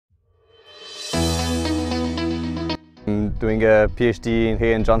I'm doing a PhD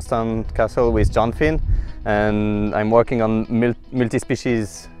here in Johnstown Castle with John Finn, and I'm working on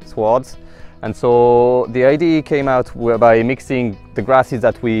multi-species swards. And so the idea came out by mixing the grasses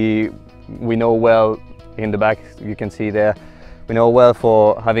that we know well in the back, you can see there. We know well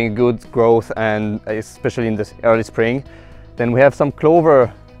for having good growth, and especially in the early spring. Then we have some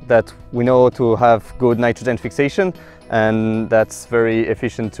clover that we know to have good nitrogen fixation, and that's very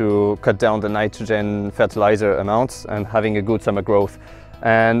efficient to cut down the nitrogen fertilizer amounts and having a good summer growth.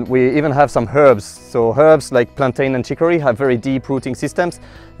 And we even have some herbs. So herbs like plantain and chicory have very deep rooting systems.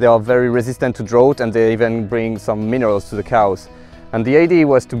 They are very resistant to drought, and they even bring some minerals to the cows. And the idea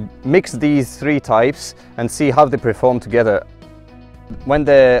was to mix these three types and see how they perform together. When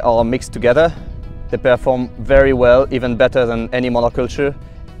they are mixed together, they perform very well, even better than any monoculture,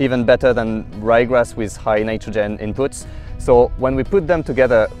 even better than ryegrass with high nitrogen inputs. So when we put them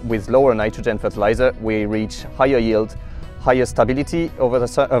together with lower nitrogen fertilizer, we reach higher yield, higher stability over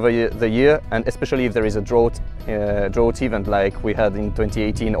the year, and especially if there is a drought event like we had in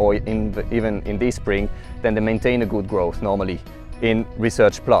 2018 or even in this spring, then they maintain a good growth normally in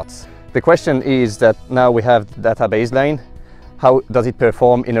research plots. The question is that now we have the data baseline, how does it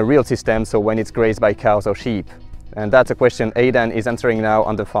perform in a real system, so when it's grazed by cows or sheep? And that's a question Aidan is answering now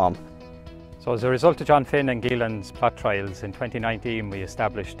on the farm. So as a result of John Finn and Guylain's plot trials, in 2019 we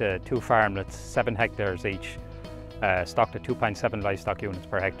established two farmlets, 7 hectares each, stocked at 2.7 livestock units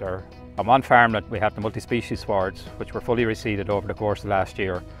per hectare. On one farmlet we have the multi-species swards, which were fully reseeded over the course of last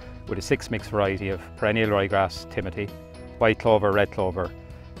year with a 6 mixed variety of perennial ryegrass, timothy, white clover, red clover,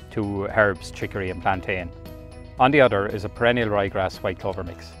 2 herbs, chicory and plantain. On the other is a perennial ryegrass white clover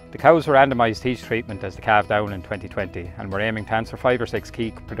mix. The cows were randomised to each treatment as they calved down in 2020, and we're aiming to answer 5 or 6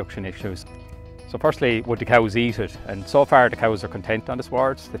 key production issues. So firstly, would the cows eat it? And so far the cows are content on the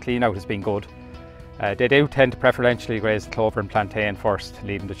swards. The clean out has been good. They do tend to preferentially graze the clover and plantain first,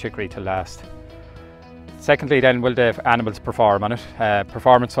 leaving the chicory till last. Secondly then, will the animals perform on it?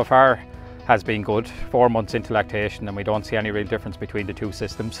 Performance so far has been good, 4 months into lactation, and we don't see any real difference between the two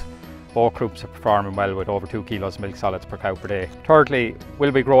systems. Both groups are performing well with over 2 kilos milk solids per cow per day. Thirdly,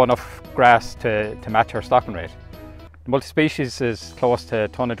 will we grow enough grass to match our stocking rate? The multi-species is close to a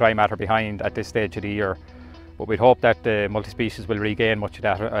tonne of dry matter behind at this stage of the year, but we'd hope that the multi-species will regain much of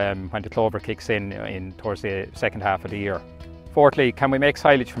that when the clover kicks in towards the second half of the year. Fourthly, can we make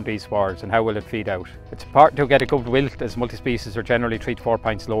silage from these swards, and how will it feed out? It's important to get a good wilt, as multi-species are generally 3 to 4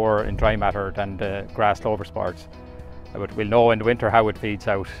 pints lower in dry matter than the grass clover swards. But we'll know in the winter how it feeds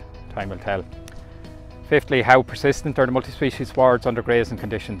out. Time will tell. Fifthly, how persistent are the multi-species swards under grazing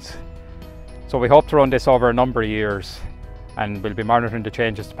conditions? So we hope to run this over a number of years, and we'll be monitoring the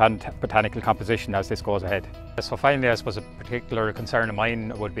changes to botanical composition as this goes ahead. So finally, I suppose a particular concern of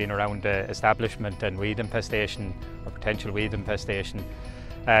mine would be around establishment and weed infestation, or potential weed infestation.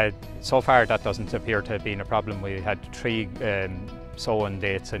 So far that doesn't appear to have been a problem. We had 3 sowing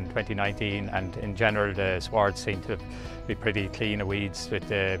dates in 2019, and in general the swards seem to be pretty clean of weeds, with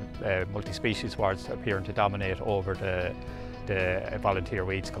the multi-species swards appearing to dominate over the volunteer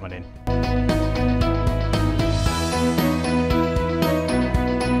weeds coming in.